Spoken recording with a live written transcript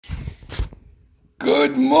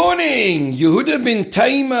Good morning. Yehuda ben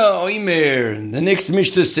Taima Oimer. The next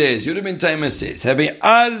Mishnah says, Yehuda ben Taima says, have a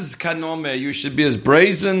az kanomer. You should be as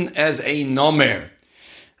brazen as a nomer.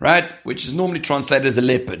 Right? Which is normally translated as a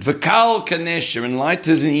leopard. V'kal kanesher, and light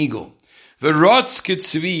as an eagle. V'rotz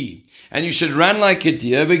ketzvi, and you should run like a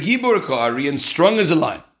deer. V'gibor ka'ari, and strong as a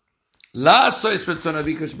lion. La'asos ratzon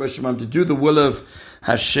avika shebashamayim, to do the will of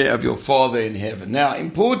Hashem, of your Father in heaven. Now,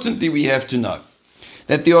 importantly, we have to know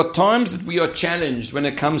that there are times that we are challenged when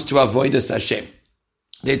it comes to avodas Hashem.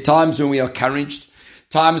 There are times when we are encouraged,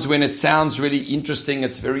 times when it sounds really interesting,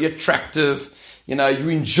 it's very attractive, you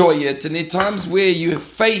enjoy it, and there are times where you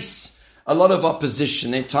face a lot of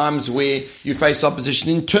opposition, there are times where you face opposition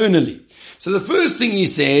internally. So the first thing he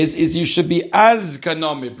says is you should be az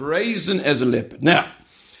kanami, brazen as a leopard. Now,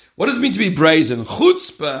 what does it mean to be brazen?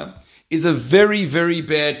 Chutzpah is a very, very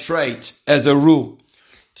bad trait as a rule.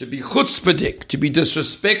 To be chutzpahdik, to be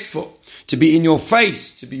disrespectful, to be in your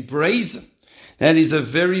face, to be brazen. That is a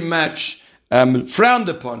very much frowned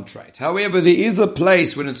upon trait. However, there is a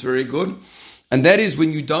place when it's very good, and that is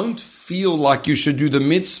when you don't feel like you should do the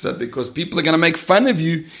mitzvah because people are going to make fun of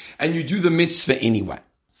you and you do the mitzvah anyway.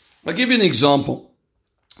 I'll give you an example.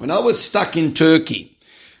 When I was stuck in Turkey,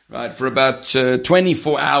 right, for about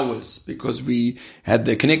 24 hours because we had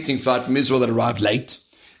the connecting flight from Israel that arrived late,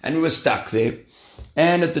 and we were stuck there.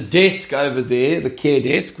 And at the desk over there, the care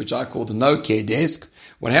desk, which I call the no care desk,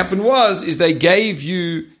 what happened is they gave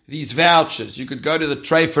you these vouchers. You could go to the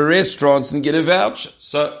tray for restaurants and get a voucher.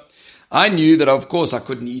 So I knew that, of course, I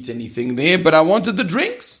couldn't eat anything there, but I wanted the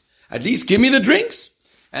drinks. At least give me the drinks.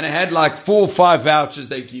 And I had like 4 or 5 vouchers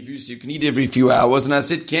they give you, so you can eat every few hours. And I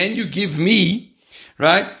said, can you give me,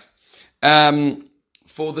 right,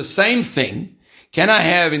 for the same thing, can I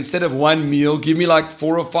have, instead of one meal, give me like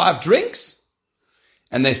 4 or 5 drinks?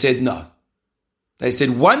 And they said no. They said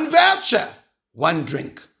 1 voucher, 1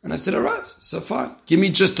 drink. And I said, all right, so fine. Give me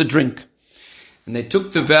just a drink. And they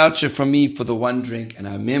took the voucher from me for the 1 drink. And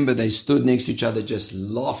I remember they stood next to each other just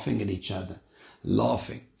laughing at each other.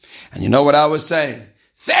 Laughing. And you know what I was saying?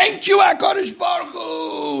 Thank you, HaKadosh Baruch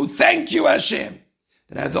Hu. Thank you, Hashem.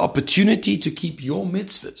 That I have the opportunity to keep your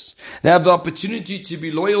mitzvahs. They have the opportunity to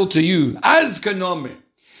be loyal to you. Az kanomer.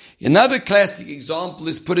 Another classic example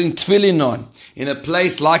is putting tefillin on in a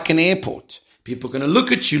place like an airport. People are going to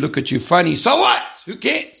look at you funny. So what? Who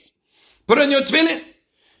cares? Put on your tefillin.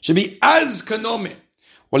 Should be az kanomer.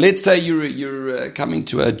 Well, let's say you're coming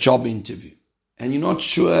to a job interview and you're not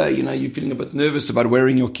sure, you're feeling a bit nervous about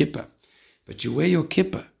wearing your kippah, but you wear your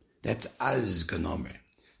kippah. That's az kanomer.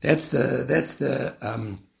 That's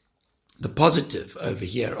the positive over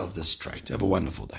here of this trait. Have a wonderful day.